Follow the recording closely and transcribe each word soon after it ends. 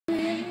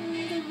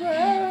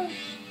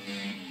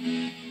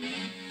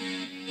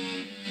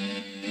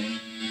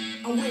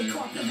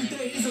Every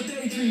day is a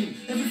daydream.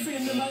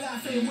 Everything in my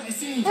life ain't what it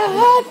seems. I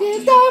hope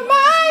you don't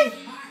mind.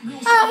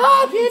 I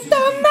hope you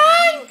don't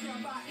mind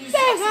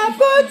that I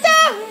put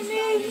down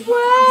in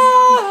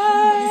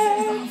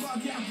words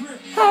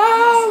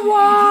how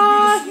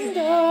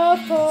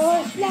wonderful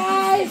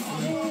life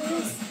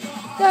is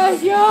that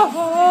you're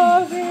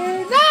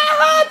in. I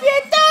hope you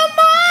don't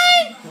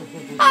mind.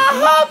 I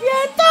hope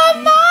you don't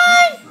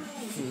mind.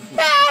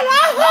 And I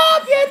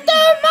hope you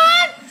don't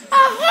mind. I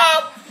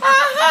hope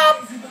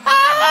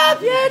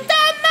you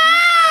don't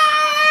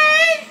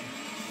mind.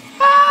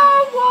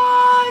 How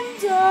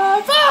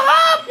wonderful. I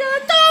hope you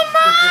don't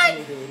mind.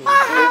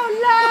 How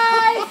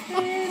life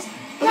is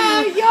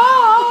now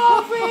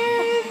you're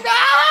in. I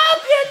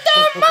hope you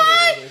don't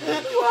mind.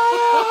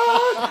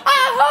 Whoa. I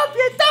hope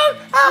you don't.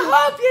 I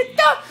hope you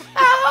don't. I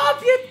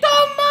hope you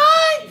don't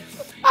mind.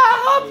 I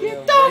hope you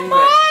don't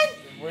mind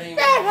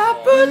that I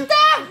put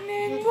down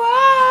in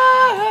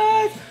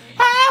words.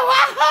 I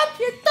hope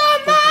you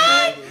don't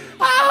mind.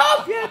 I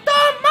hope you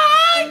don't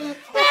mind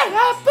that I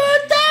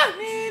put down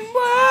in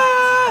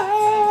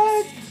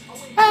words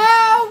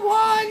how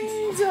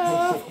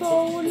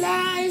wonderful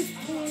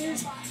life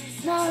is.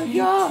 Now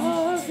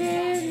you're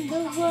in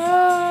the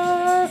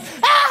world.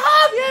 I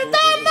hope you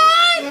don't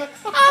mind.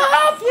 I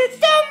hope you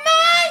don't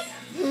mind.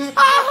 I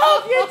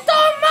hope you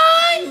don't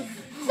mind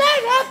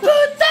that I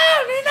put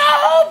down in. I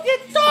hope you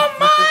don't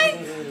mind.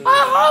 I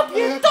hope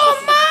you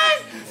don't mind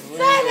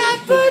that I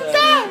put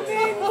down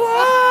in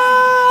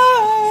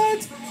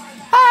words.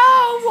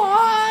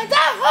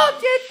 I hope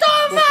you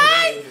don't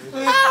mind. I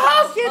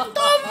hope you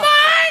don't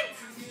mind.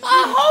 I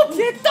hope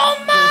you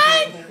don't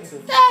mind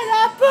that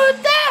I put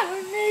down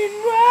in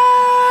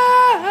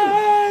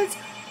words.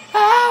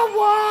 How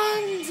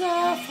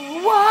wonderful,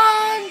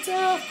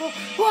 wonderful,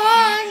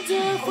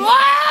 wonderful. I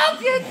hope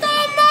you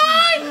don't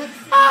mind.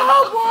 How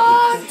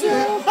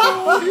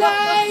wonderful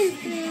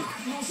life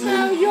is.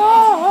 Now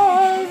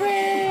you're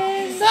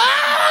in. I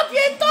hope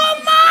you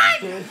don't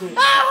mind. I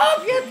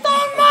hope you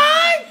don't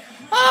mind.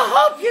 I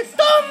hope you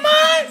don't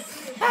mind.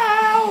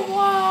 How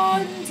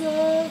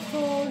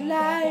wonderful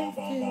life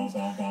is.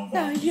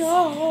 Now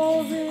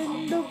you're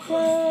in the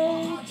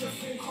world.